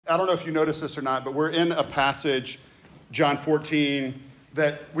I don't know if you noticed this or not, but we're in a passage, John 14,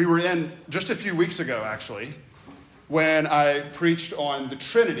 that we were in just a few weeks ago, actually, when I preached on the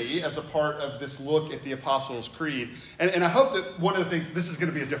Trinity as a part of this look at the Apostles' Creed. And I hope that one of the things, this is going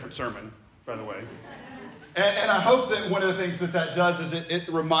to be a different sermon, by the way. And I hope that one of the things that does is it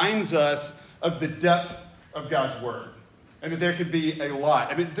reminds us of the depth of God's Word. And that there can be a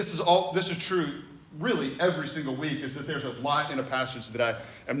lot. I mean, this is true really every single week, is that there's a lot in a passage that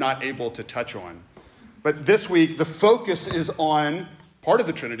I am not able to touch on. But this week, the focus is on part of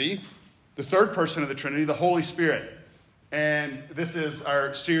the Trinity, the third person of the Trinity, the Holy Spirit. And this is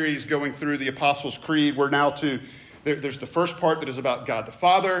our series going through the Apostles' Creed. We're now there's the first part that is about God the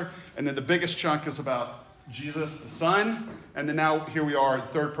Father, and then the biggest chunk is about Jesus the Son, and then now here we are, the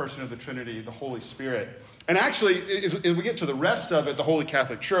third person of the Trinity, the Holy Spirit. And actually, as we get to the rest of it, the Holy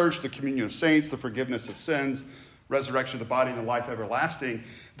Catholic Church, the communion of saints, the forgiveness of sins, resurrection of the body, and the life everlasting,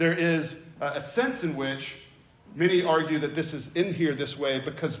 there is a sense in which many argue that this is in here this way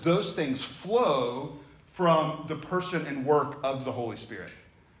because those things flow from the person and work of the Holy Spirit.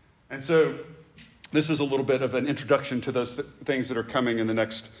 And so this is a little bit of an introduction to those things that are coming in the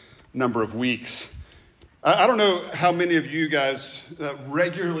next number of weeks. I don't know how many of you guys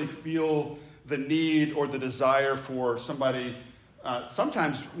regularly feel the need or the desire for somebody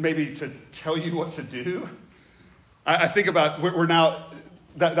sometimes maybe to tell you what to do. I think about, we're now,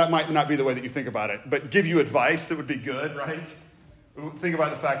 that might not be the way that you think about it, but give you advice that would be good, right? Think about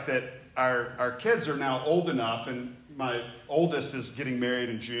the fact that our kids are now old enough, and my oldest is getting married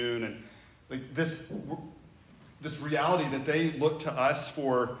in June, and like this reality that they look to us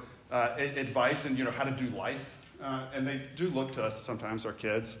for advice and how to do life, and they do look to us sometimes, our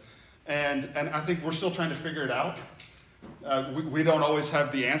kids. And I think we're still trying to figure it out. We don't always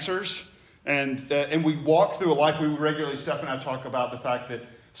have the answers. And we walk through a life. We regularly, Steph and I talk about the fact that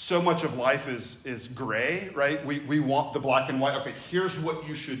so much of life is gray, right? We want the black and white. Okay, here's what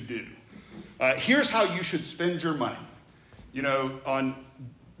you should do. Here's how you should spend your money. On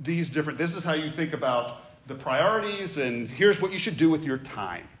this is how you think about the priorities, and here's what you should do with your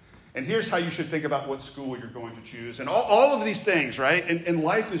time. And here's how you should think about what school you're going to choose. And all of these things, right? And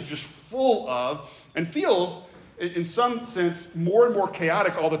life is just full of, and feels, in some sense, more and more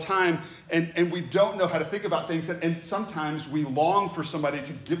chaotic all the time. And we don't know how to think about things. And sometimes we long for somebody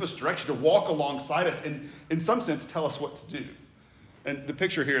to give us direction, to walk alongside us, and in some sense tell us what to do. And the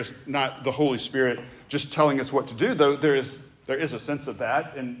picture here is not the Holy Spirit just telling us what to do, though there is a sense of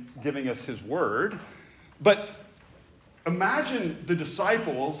that in giving us his word. But imagine the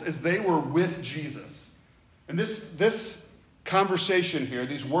disciples as they were with Jesus. And this conversation here,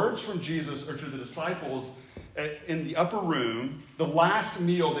 these words from Jesus are to the disciples in the upper room, the last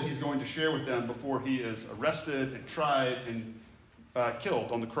meal that he's going to share with them before he is arrested and tried and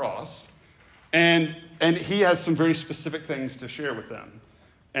killed on the cross. And he has some very specific things to share with them.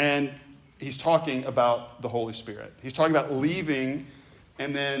 And he's talking about the Holy Spirit. He's talking about leaving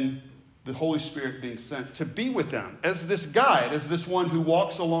and then the Holy Spirit being sent to be with them as this guide, as this one who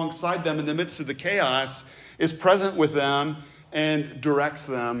walks alongside them in the midst of the chaos, is present with them and directs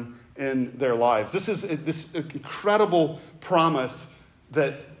them in their lives. This is this incredible promise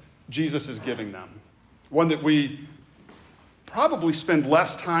that Jesus is giving them, one that we probably spend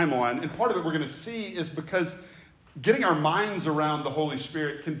less time on. And part of it we're going to see is because getting our minds around the Holy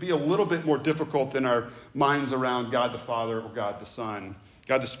Spirit can be a little bit more difficult than our minds around God the Father or God the Son.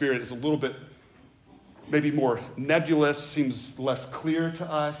 God the Spirit is a little bit maybe more nebulous, seems less clear to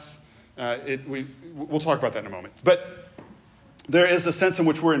us. We'll talk about that in a moment. But there is a sense in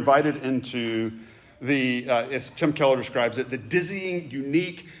which we're invited into as Tim Keller describes it, the dizzying,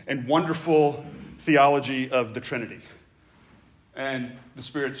 unique, and wonderful theology of the Trinity. And the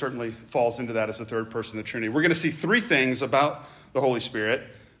Spirit certainly falls into that as the third person of the Trinity. We're going to see three things about the Holy Spirit.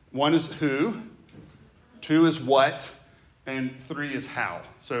 One is who, two is what, and three is how.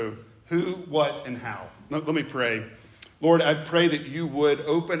 So who, what, and how. Let me pray. Lord, I pray that you would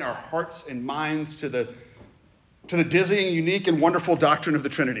open our hearts and minds to the dizzying, unique, and wonderful doctrine of the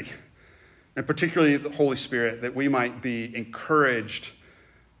Trinity, and particularly the Holy Spirit, that we might be encouraged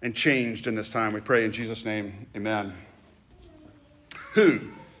and changed in this time. We pray in Jesus' name, amen. Who?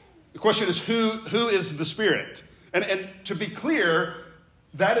 The question is who is the Spirit? And to be clear,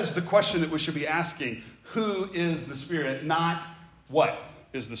 that is the question that we should be asking. Who is the Spirit? Not what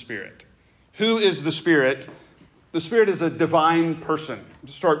is the Spirit. Who is the Spirit? The Spirit is a divine person.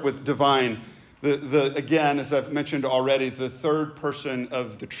 Let's start with divine. Again, as I've mentioned already, the third person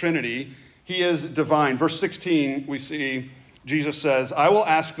of the Trinity. He is divine. Verse 16, we see Jesus says, I will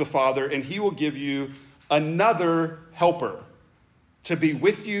ask the Father, and he will give you another helper to be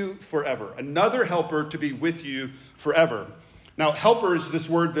with you forever. Another helper to be with you forever. Now, helper is this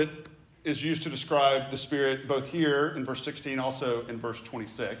word that is used to describe the Spirit both here in verse 16, also in verse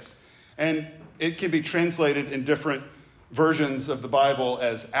 26. And it can be translated in different versions of the Bible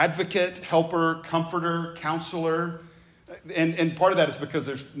as advocate, helper, comforter, counselor. And part of that is because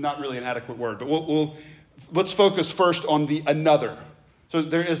there's not really an adequate word. But let's focus first on the another. So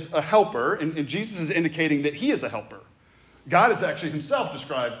there is a helper, and Jesus is indicating that he is a helper. God is actually himself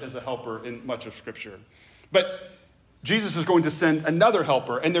described as a helper in much of Scripture. But Jesus is going to send another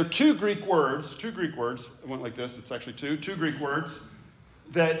helper. And there are two Greek words. It went like this. It's actually two Greek words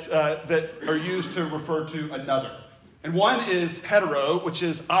that are used to refer to another. And one is hetero, which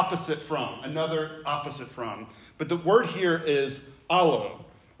is opposite from, another opposite from. But the word here is allo,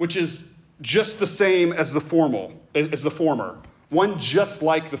 which is just the same as the former. One just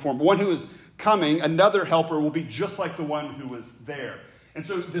like the former. One who is coming, another helper will be just like the one who was there. And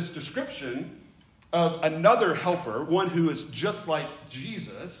so this description of another helper, one who is just like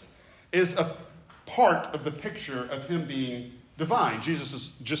Jesus, is a part of the picture of him being divine. Jesus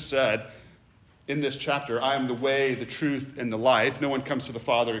has just said in this chapter, I am the way, the truth, and the life. No one comes to the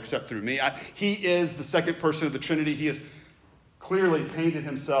Father except through me. He is the second person of the Trinity. He has clearly painted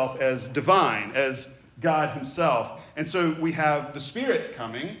himself as divine, as God himself. And so we have the Spirit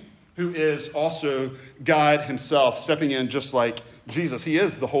coming, who is also God himself, stepping in just like Jesus. He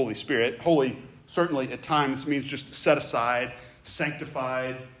is the Holy Spirit. Holy certainly at times means just set aside,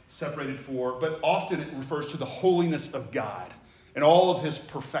 sanctified, separated for, but often it refers to the holiness of God and all of his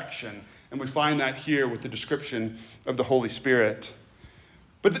perfection. And we find that here with the description of the Holy Spirit.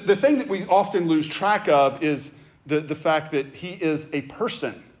 But the thing that we often lose track of is the fact that he is a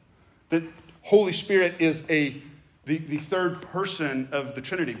person, that Holy Spirit is the third person of the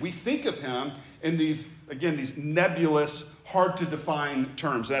Trinity. We think of him in these nebulous, hard to define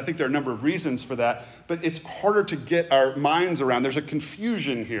terms. And I think there are a number of reasons for that, but it's harder to get our minds around. There's a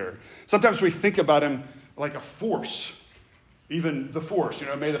confusion here. Sometimes we think about him like a force, even the force,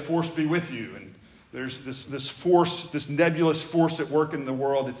 may the force be with you. And there's this force, this nebulous force at work in the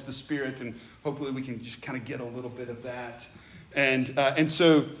world. It's the Spirit, and hopefully we can just kind of get a little bit of that. And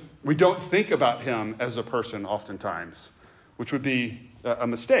so we don't think about him as a person oftentimes, which would be a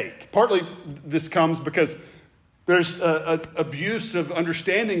mistake. Partly this comes because there's an abuse of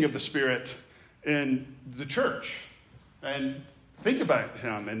understanding of the Spirit in the church. And think about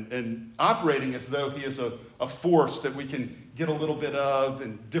him and operating as though he is a force that we can get a little bit of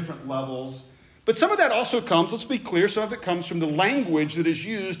in different levels. But some of that also comes, let's be clear, some of it comes from the language that is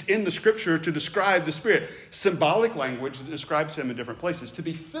used in the Scripture to describe the Spirit. Symbolic language that describes him in different places. To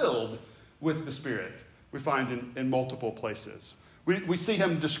be filled with the Spirit, we find in multiple places. We see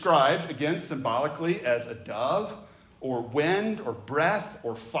him described, again, symbolically as a dove, or wind, or breath,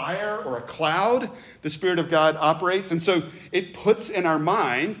 or fire, or a cloud. The Spirit of God operates. And so it puts in our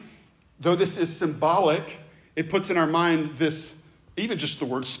mind, though this is symbolic, it puts in our mind this, even just the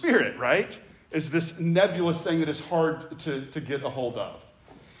word Spirit, right? Is this nebulous thing that is hard to get a hold of.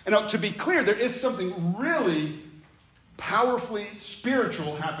 And now, to be clear, there is something really powerfully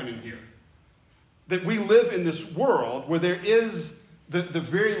spiritual happening here. That we live in this world where there is the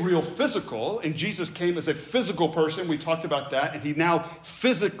very real physical, and Jesus came as a physical person. We talked about that, and he now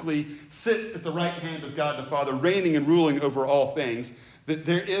physically sits at the right hand of God the Father, reigning and ruling over all things. That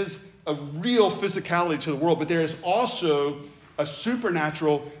there is a real physicality to the world, but there is also a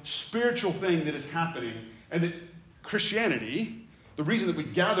supernatural, spiritual thing that is happening. And that Christianity, the reason that we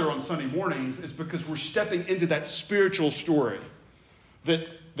gather on Sunday mornings is because we're stepping into that spiritual story that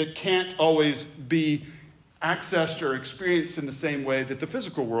can't always be accessed or experienced in the same way that the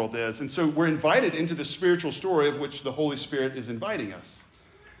physical world is. And so we're invited into the spiritual story of which the Holy Spirit is inviting us.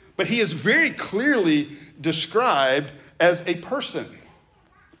 But he is very clearly described as a person.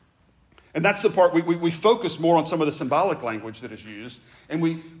 And that's the part we focus more on some of the symbolic language that is used, and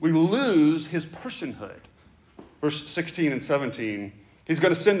we lose his personhood. Verse 16 and 17, he's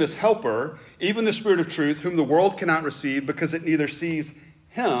going to send this helper, even the Spirit of truth, whom the world cannot receive because it neither sees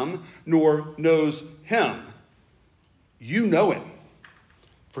him nor knows him. You know him,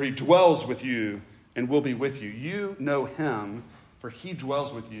 for he dwells with you and will be with you. You know him, for he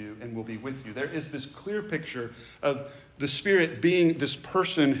dwells with you and will be with you. There is this clear picture of the Spirit being this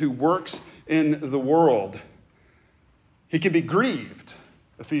person who works in the world. He can be grieved,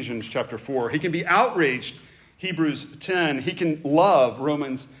 Ephesians chapter 4. He can be outraged, Hebrews 10. He can love,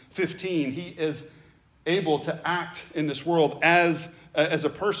 Romans 15. He is able to act in this world as a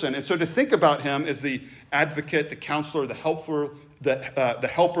person. And so to think about him as the advocate, the counselor, the helper,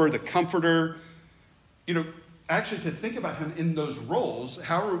 the comforter, actually to think about him in those roles,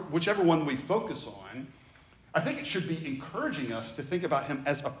 whichever one we focus on, I think it should be encouraging us to think about him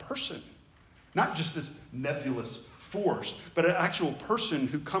as a person. Not just this nebulous force, but an actual person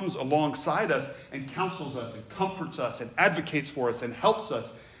who comes alongside us and counsels us and comforts us and advocates for us and helps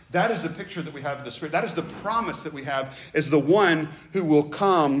us. That is the picture that we have of the Spirit. That is the promise that we have as the one who will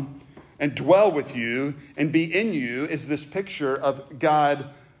come and dwell with you and be in you, is this picture of God,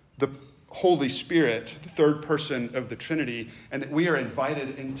 the Holy Spirit, the third person of the Trinity, and that we are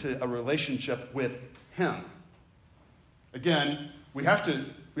invited into a relationship with him. Again, we have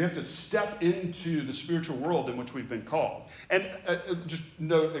to step into the spiritual world in which we've been called. And just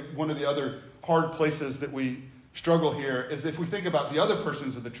note, one of the other hard places that we struggle here is if we think about the other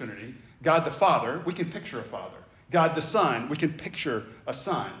persons of the Trinity, God the Father, we can picture a Father. God the Son, we can picture a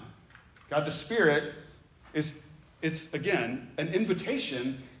Son. God the Spirit it's again, an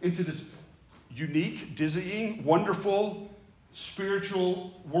invitation into this unique, dizzying, wonderful,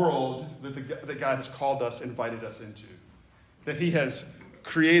 spiritual world that God has called us, invited us into. That he has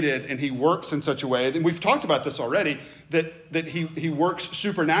created, and he works in such a way, and we've talked about this already, that he works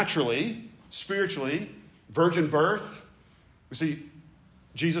supernaturally, spiritually, virgin birth. We see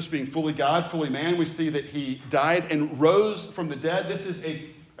Jesus being fully God, fully man. We see that he died and rose from the dead. This is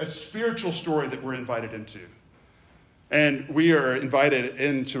a spiritual story that we're invited into. And we are invited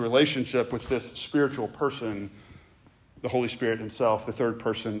into relationship with this spiritual person, the Holy Spirit himself, the third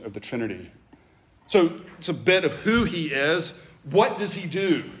person of the Trinity. So it's a bit of who he is. What does he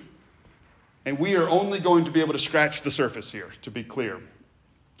do? And we are only going to be able to scratch the surface here, to be clear.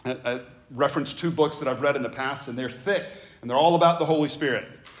 I referenced 2 books that I've read in the past, and they're thick, and they're all about the Holy Spirit.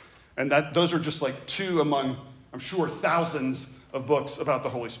 And those are just like 2 among, I'm sure, thousands of books about the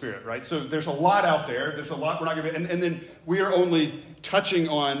Holy Spirit, right? So there's a lot out there. There's a lot we're not going to be, and then we are only touching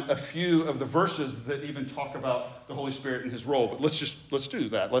on a few of the verses that even talk about the Holy Spirit and his role. But let's do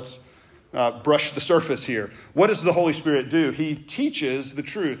that. Let's brush the surface here. What does the Holy Spirit do? He teaches the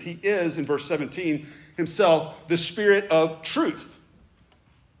truth. He is, in verse 17, himself the Spirit of truth.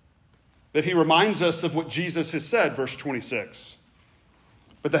 That he reminds us of what Jesus has said, verse 26.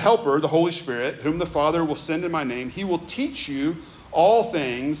 But the Helper, the Holy Spirit, whom the Father will send in my name, he will teach you all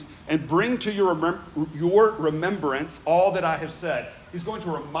things and bring to your remembrance all that I have said. He's going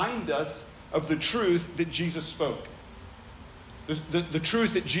to remind us of the truth that Jesus spoke. The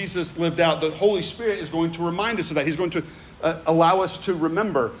truth that Jesus lived out. The Holy Spirit is going to remind us of that. He's going to allow us to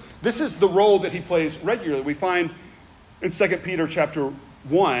remember. This is the role that he plays regularly. We find in 2 Peter chapter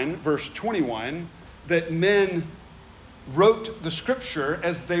 1, verse 21, that men wrote the scripture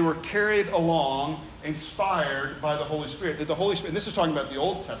as they were carried along, inspired by the Holy Spirit. That the Holy Spirit, and this is talking about the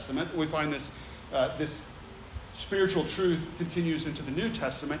Old Testament. We find this spiritual truth continues into the New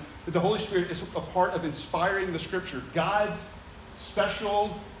Testament. That the Holy Spirit is a part of inspiring the scripture. God's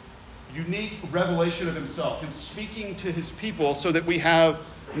special, unique revelation of himself. Him speaking to his people so that we have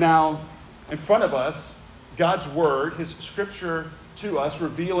now in front of us God's word, his scripture to us,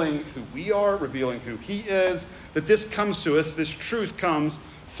 revealing who we are, revealing who he is. That this comes to us, this truth comes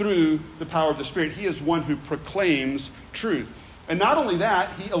through the power of the Spirit. He is one who proclaims truth. And not only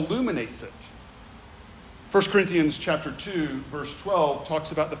that, he illuminates it. 1 Corinthians chapter 2, verse 12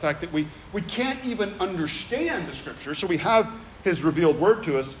 talks about the fact that we can't even understand the scripture. So we have his revealed word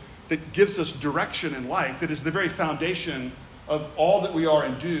to us that gives us direction in life, that is the very foundation of all that we are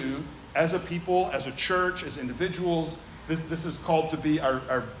and do as a people, as a church, as individuals. This is called to be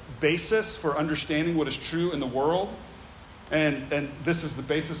our basis for understanding what is true in the world. And this is the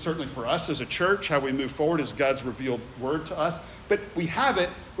basis certainly for us as a church. How we move forward is God's revealed word to us. But we have it,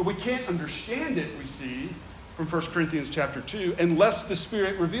 but we can't understand it, we see, from 1 Corinthians chapter 2, unless the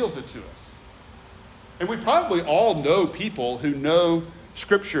Spirit reveals it to us. And we probably all know people who know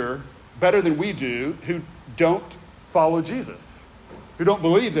Scripture better than we do, who don't follow Jesus, who don't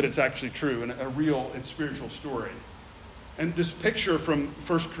believe that it's actually true and a real and spiritual story. And this picture from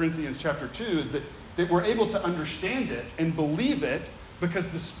 1 Corinthians chapter 2 is that we're able to understand it and believe it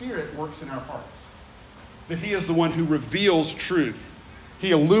because the Spirit works in our hearts. That he is the one who reveals truth. He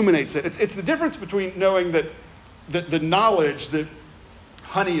illuminates it. It's the difference between knowing that the knowledge that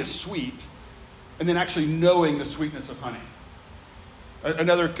honey is sweet and then actually knowing the sweetness of honey.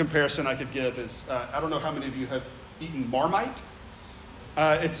 Another comparison I could give is, I don't know how many of you have eaten Marmite.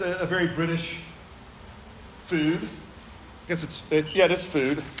 It's a very British food. I guess it is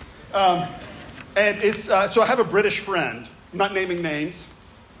food. And it's so I have a British friend. I'm not naming names.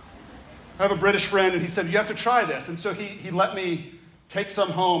 I have a British friend, and he said, you have to try this. And so he let me take some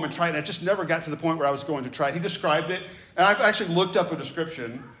home and try it. And I just never got to the point where I was going to try it. He described it, and I've actually looked up a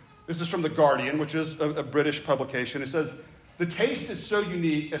description. This is from The Guardian, which is a British publication. It says, the taste is so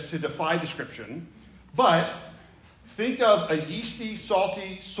unique as to defy description, but think of a yeasty,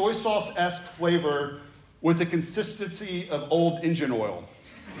 salty, soy sauce-esque flavor with the consistency of old engine oil.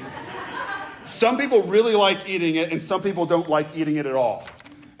 Some people really like eating it, and some people don't like eating it at all.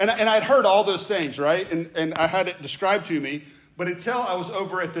 And I'd heard all those things, right? And I had it described to me, but until I was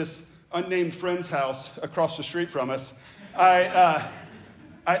over at this unnamed friend's house across the street from us,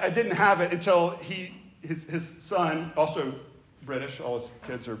 I didn't have it until his son, also British, all his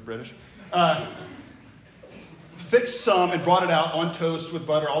kids are British, fixed some and brought it out on toast with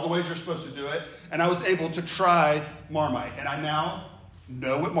butter, all the ways you're supposed to do it, and I was able to try Marmite, and I now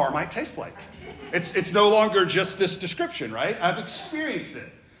know what Marmite tastes like. It's no longer just this description, right? I've experienced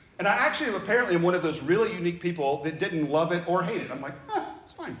it. And I actually apparently am one of those really unique people that didn't love it or hate it. I'm like,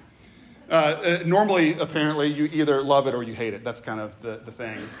 it's fine. Normally, apparently, you either love it or you hate it. That's kind of the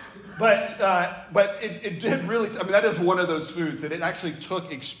thing. But it did really, that is one of those foods that it actually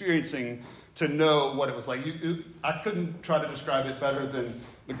took experiencing to know what it was like. I couldn't try to describe it better than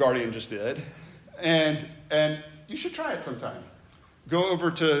The Guardian just did. And you should try it sometime. Go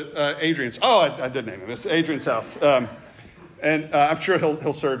over to Adrian's. Oh, I did name him. It's Adrian's house. And I'm sure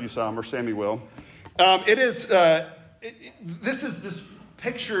he'll serve you some, or Sammy will. This is this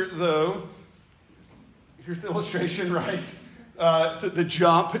picture, though. Here's the illustration, right? The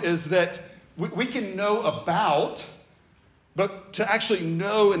jump is that we can know about, but to actually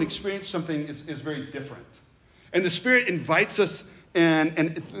know and experience something is very different. And the Spirit invites us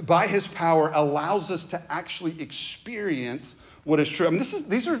and by His power allows us to actually experience what is true.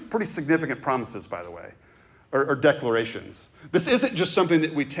 These are pretty significant promises, by the way, or declarations. This isn't just something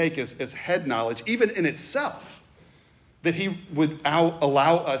that we take as head knowledge, even in itself, that He would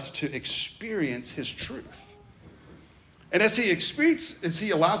allow us to experience His truth. And as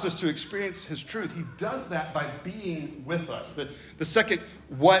He allows us to experience His truth, He does that by being with us. The second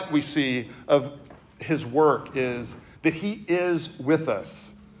what we see of His work is that He is with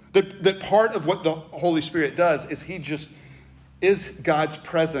us. That part of what the Holy Spirit does is He just is God's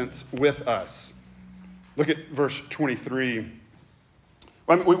presence with us. Look at verse 23.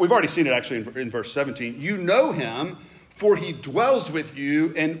 We've already seen it actually in verse 17. You know Him, for He dwells with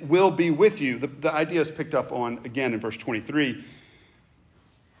you and will be with you. The idea is picked up on again in verse 23.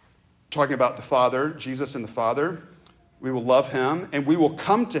 Talking about the Father, Jesus and the Father. We will love Him and we will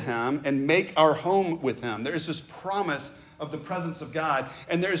come to Him and make our home with Him. There is this promise of the presence of God,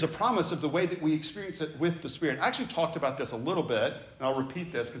 and there is a promise of the way that we experience it with the Spirit. I actually talked about this a little bit, and I'll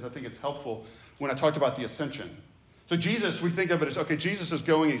repeat this because I think it's helpful when I talked about the ascension. So Jesus, we think of it as, okay, Jesus is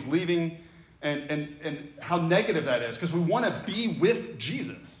going, He's leaving, and how negative that is, because we want to be with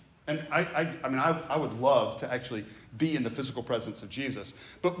Jesus. And I would love to actually be in the physical presence of Jesus.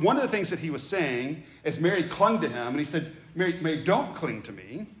 But one of the things that He was saying as Mary clung to Him, and He said, Mary, don't cling to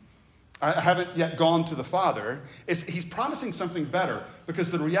me. I haven't yet gone to the Father. He's promising something better, because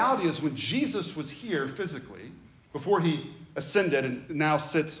the reality is when Jesus was here physically, before He ascended and now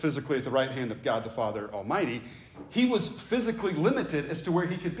sits physically at the right hand of God the Father Almighty, He was physically limited as to where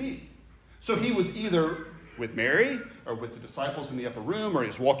He could be. So He was either with Mary or with the disciples in the upper room, or He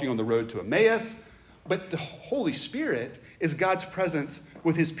was walking on the road to Emmaus. But the Holy Spirit is God's presence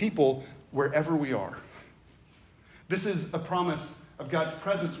with His people wherever we are. This is a promise of God's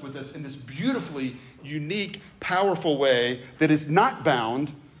presence with us in this beautifully unique, powerful way that is not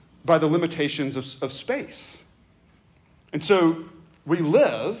bound by the limitations of space. And so we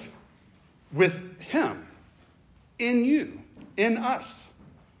live with Him in you, in us.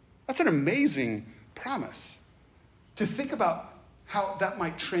 That's an amazing promise. To think about how that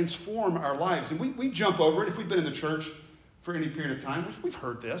might transform our lives. And we jump over it. If we've been in the church for any period of time, we've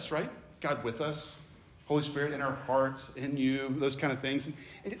heard this, right? God with us. Holy Spirit in our hearts, in you, those kind of things.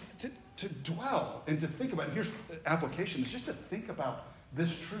 And to dwell and to think about, and here's the application, is just to think about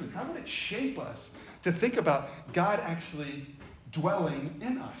this truth. How would it shape us to think about God actually dwelling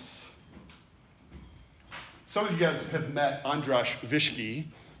in us? Some of you guys have met Andras Vishki,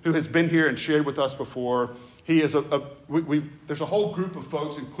 who has been here and shared with us before. He is there's a whole group of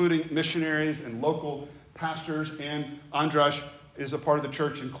folks, including missionaries and local pastors, and Andras is a part of the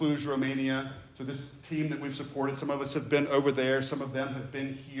church in Cluj, Romania. So this team that we've supported, some of us have been over there, some of them have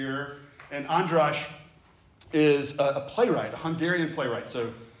been here. And Andras is a playwright, a Hungarian playwright.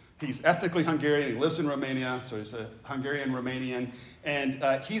 So he's ethnically Hungarian, he lives in Romania, so he's a Hungarian-Romanian. And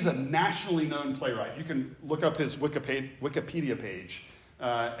he's a nationally known playwright. You can look up his Wikipedia page,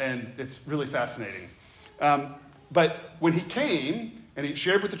 and it's really fascinating. But when he came, and he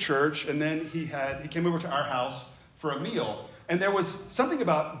shared with the church, and then he came over to our house for a meal. And there was something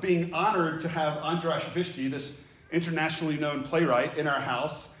about being honored to have Andras Vishki, this internationally known playwright, in our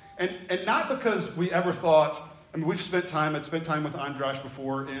house. And not because we ever thought, I'd spent time with Andras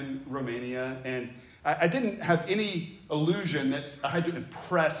before in Romania, and I didn't have any illusion that I had to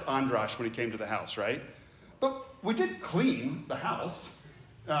impress Andras when he came to the house, right? But we did clean the house,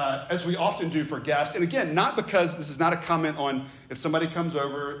 as we often do for guests. And again, not because this is not a comment on if somebody comes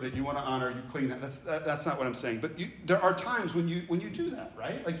over that you want to honor, you clean that. That's not what I'm saying. But there are times when you do that,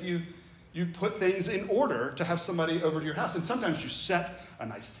 right? Like you put things in order to have somebody over to your house. And sometimes you set a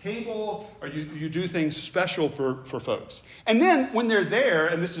nice table or you do things special for folks. And then when they're there,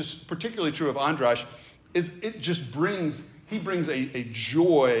 and this is particularly true of Andras, he brings a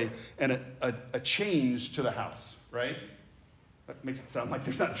joy and a change to the house, right? That makes it sound like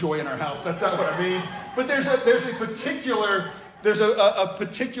there's not joy in our house. That's not what I mean. But there's a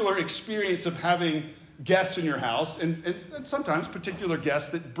particular experience of having guests in your house, and sometimes particular guests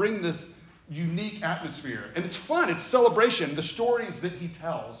that bring this unique atmosphere. And it's fun. It's a celebration. The stories that he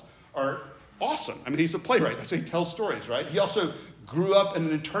tells are awesome. I mean, he's a playwright. That's why he tells stories, right? He also grew up in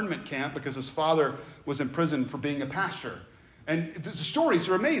an internment camp because his father was in prison for being a pastor. And the stories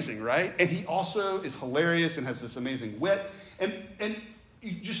are amazing, right? And he also is hilarious and has this amazing wit. And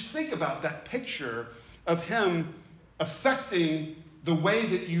you just think about that picture of him affecting the way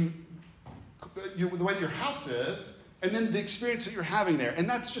that the way your house is, and then the experience that you're having there. And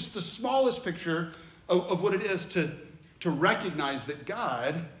that's just the smallest picture of what it is to recognize that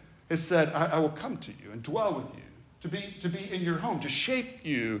God has said, I will come to you and dwell with you, to be in your home, to shape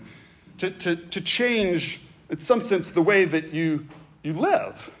you, to change, in some sense, the way that you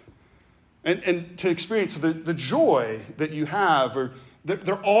live. And to experience the joy that you have. Or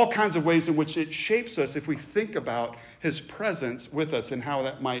there are all kinds of ways in which it shapes us if we think about his presence with us and how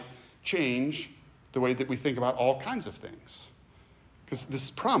that might change the way that we think about all kinds of things. Because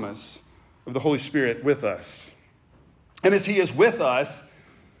this promise of the Holy Spirit with us. And as he is with us,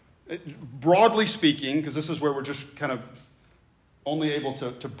 broadly speaking, because this is where we're just kind of only able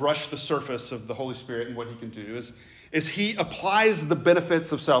to brush the surface of the Holy Spirit and what he can do, is he applies the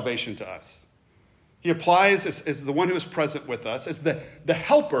benefits of salvation to us. He applies as the one who is present with us, as the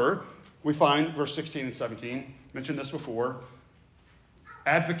helper. We find verse 16 and 17, mentioned this before,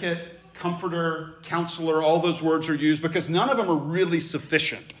 advocate, comforter, counselor, all those words are used because none of them are really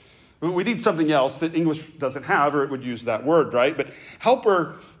sufficient. We need something else that English doesn't have, or it would use that word, right? But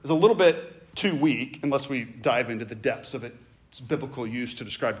helper is a little bit too weak unless we dive into the depths of its biblical use to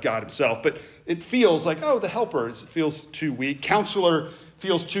describe God himself. But it feels like, the helper, it feels too weak. Counselor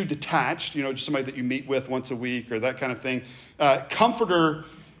feels too detached, just somebody that you meet with once a week or that kind of thing. Comforter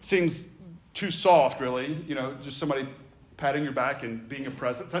seems too soft, really, just somebody patting your back and being a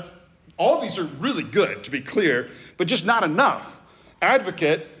presence. All of these are really good, to be clear, but just not enough.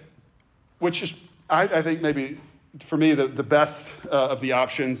 Advocate, which is, I think maybe for me the best of the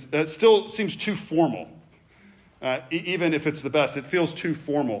options, it still seems too formal. Even if it's the best, it feels too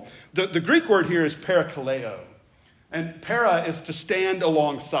formal. The Greek word here is parakaleo. And para is to stand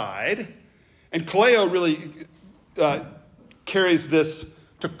alongside. And kaleo really carries this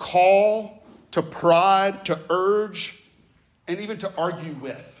to call, to prod, to urge, and even to argue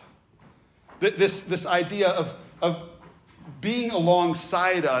with. This idea of being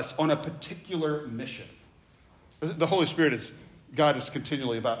alongside us on a particular mission. The Holy Spirit God is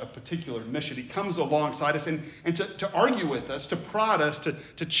continually about a particular mission. He comes alongside us and to argue with us, to prod us,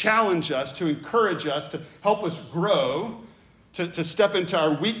 to challenge us, to encourage us, to help us grow, to step into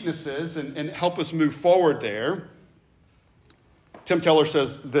our weaknesses and help us move forward there. Tim Keller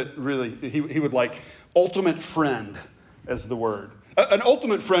says that really he would like ultimate friend as the word. An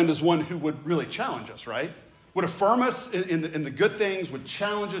ultimate friend is one who would really challenge us, right? Would affirm us in the good things, would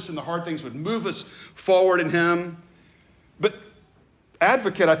challenge us in the hard things, would move us forward in him. But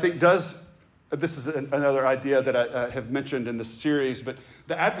advocate, I think, this is another idea that I have mentioned in this series, but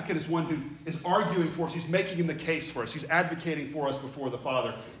the advocate is one who is arguing for us. He's making the case for us. He's advocating for us before the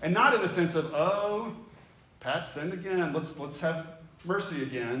Father. And not in the sense of, Pat sinned again. Let's have mercy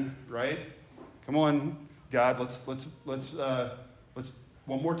again, right? Come on, God, let's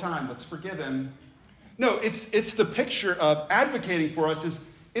one more time, let's forgive him. No, it's the picture of advocating for us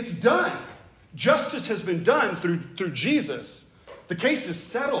it's done. Justice has been done through Jesus. The case is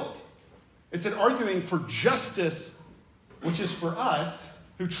settled. It's an arguing for justice, which is for us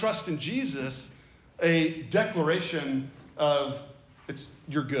who trust in Jesus, a declaration of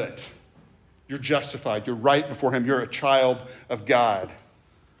you're good. You're justified. You're right before him. You're a child of God.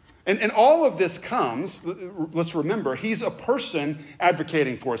 And all of this comes, let's remember, he's a person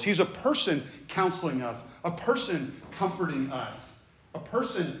advocating for us. He's a person counseling us, a person comforting us, a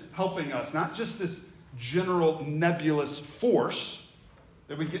person helping us, not just this general nebulous force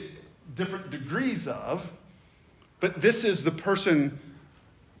that we get different degrees of, but this is the person,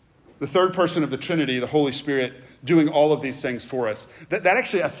 the third person of the Trinity, the Holy Spirit, doing all of these things for us. That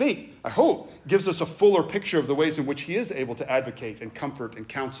actually, I hope, gives us a fuller picture of the ways in which he is able to advocate and comfort and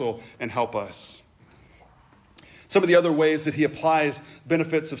counsel and help us. Some of the other ways that he applies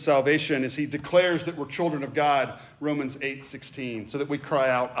benefits of salvation is he declares that we're children of God, Romans 8:16, so that we cry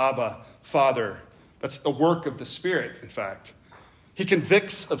out, Abba, Father. That's a work of the Spirit, in fact. He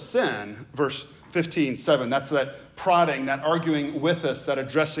convicts of sin, verse 15:7. That's that prodding, that arguing with us, that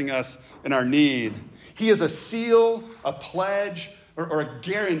addressing us in our need. He is a seal, a pledge, or a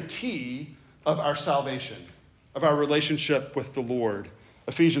guarantee of our salvation, of our relationship with the Lord.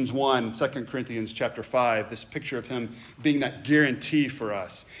 Ephesians 1, 2 Corinthians chapter 5, this picture of him being that guarantee for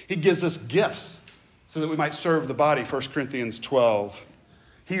us. He gives us gifts so that we might serve the body, 1 Corinthians 12.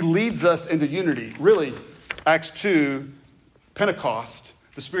 He leads us into unity. Really, Acts 2, Pentecost,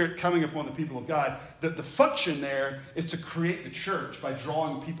 the Spirit coming upon the people of God, the function there is to create the church by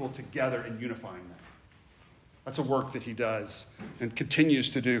drawing people together and unifying them. That's a work that he does and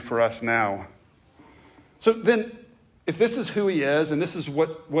continues to do for us now. So then, if this is who he is and this is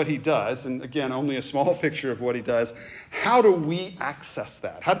what he does, and again, only a small picture of what he does, how do we access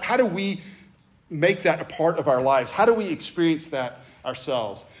that? How do we make that a part of our lives? How do we experience that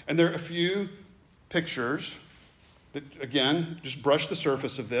ourselves? And there are a few pictures that, again, just brush the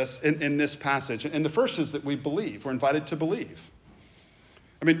surface of this in this passage. And the first is that we believe. We're invited to believe.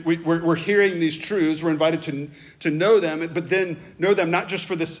 I mean, we're hearing these truths. We're invited to know them, but then know them not just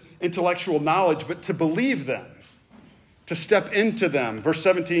for this intellectual knowledge, but to believe them, to step into them. Verse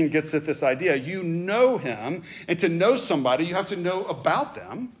 17 gets at this idea. You know him, and to know somebody, you have to know about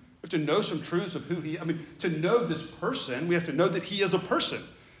them. You have to know some truths of to know this person, we have to know that he is a person,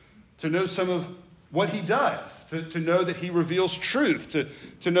 to know some of what he does, to know that he reveals truth,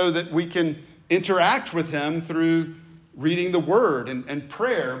 to know that we can interact with him through reading the word and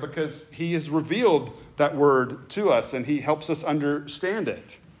prayer, because he has revealed that word to us and he helps us understand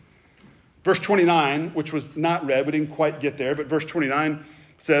it. Verse 29, which was not read, we didn't quite get there, but verse 29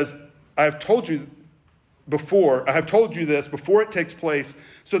 says, I have told you this before it takes place,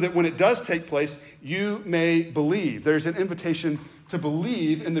 so that when it does take place, you may believe. There's an invitation to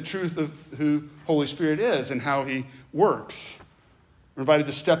believe in the truth of who Holy Spirit is and how he works. We're invited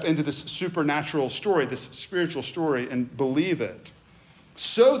to step into this supernatural story, this spiritual story, and believe it,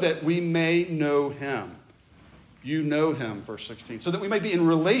 so that we may know him. You know him, verse 16, so that we may be in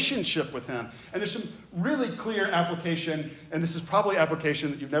relationship with him. And there's some really clear application, and this is probably application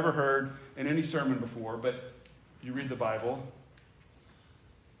that you've never heard in any sermon before, but you read the Bible,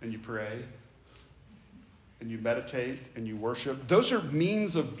 and you pray, and you meditate, and you worship. Those are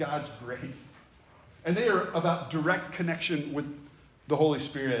means of God's grace. And they are about direct connection with the Holy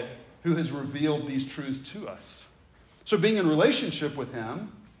Spirit, who has revealed these truths to us. So being in relationship with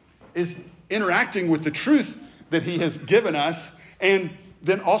him is interacting with the truth that he has given us, and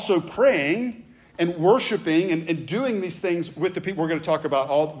then also praying and worshiping and doing these things with the people we're going to talk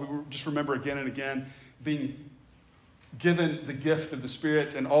about. Just remember again and again, being given the gift of the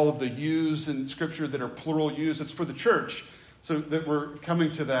Spirit and all of the yous in Scripture that are plural yous. It's for the church. So that we're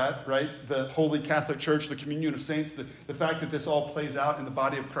coming to that, right? The Holy Catholic Church, the communion of saints, the fact that this all plays out in the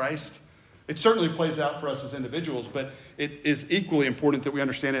body of Christ. It certainly plays out for us as individuals, but it is equally important that we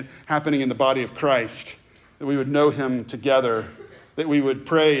understand it happening in the body of Christ, that we would know him together, that we would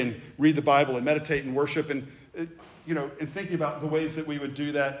pray and read the Bible and meditate and worship, and thinking about the ways that we would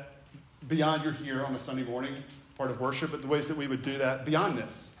do that beyond you're here on a Sunday morning, part of worship, but the ways that we would do that beyond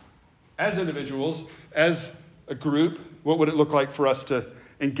this. As individuals, as a group, what would it look like for us to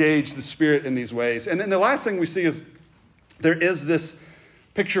engage the Spirit in these ways? And then the last thing we see is there is this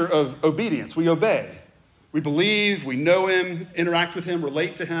picture of obedience. We obey. We believe, we know him, interact with him,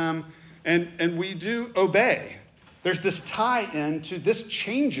 relate to him, and we do obey. There's this tie-in to this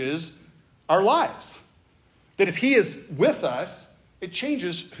changes our lives. That if he is with us, it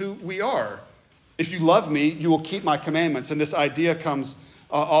changes who we are. If you love me, you will keep my commandments. And this idea comes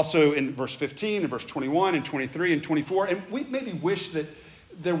also in verse 15 and verse 21 and 23 and 24. And we maybe wish that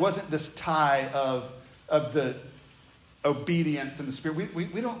there wasn't this tie of the obedience and the Spirit.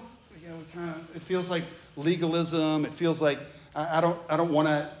 We don't, it feels like legalism. It feels like I don't want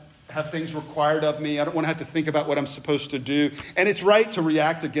to have things required of me. I don't want to have to think about what I'm supposed to do. And it's right to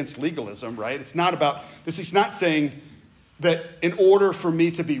react against legalism, right? It's not about this. He's not saying that in order for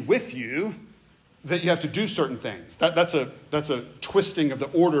me to be with you, that you have to do certain things. That's a twisting of the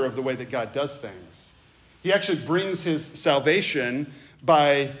order of the way that God does things. He actually brings his salvation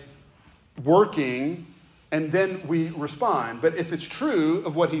by working, and then we respond. But if it's true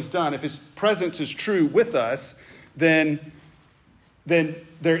of what he's done, if his presence is true with us, then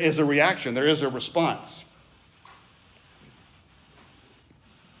there is a reaction, there is a response.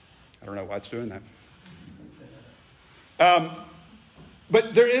 I don't know why it's doing that.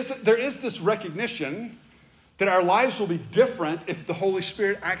 But there is this recognition that our lives will be different if the Holy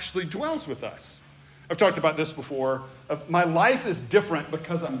Spirit actually dwells with us. I've talked about this before. My life is different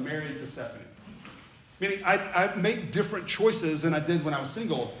because I'm married to Stephanie. Meaning I make different choices than I did when I was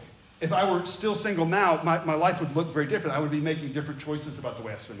single. If I were still single now, my life would look very different. I would be making different choices about the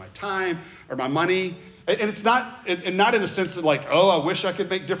way I spend my time or my money. And it's not in a sense that like, oh, I wish I could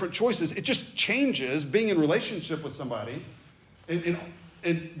make different choices. It just changes being in relationship with somebody, in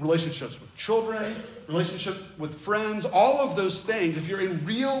relationships with children, relationship with friends, all of those things. If you're in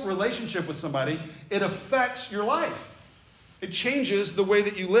real relationship with somebody, it affects your life. It changes the way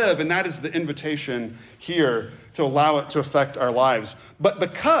that you live, and that is the invitation here to allow it to affect our lives. But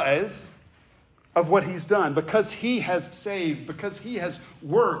because of what he's done, because he has saved, because he has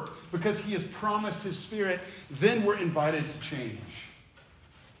worked, because he has promised his Spirit, then we're invited to change.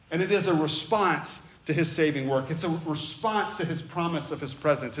 And it is a response to his saving work. It's a response to his promise of his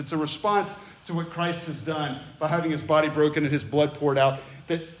presence. It's a response to what Christ has done by having his body broken and his blood poured out.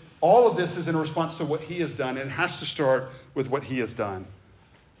 That all of this is in response to what he has done, and it has to start with what he has done.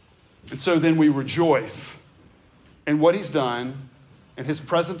 And so then we rejoice in what he's done and his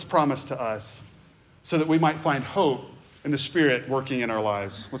presence promised to us so that we might find hope in the Spirit working in our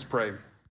lives. Let's pray.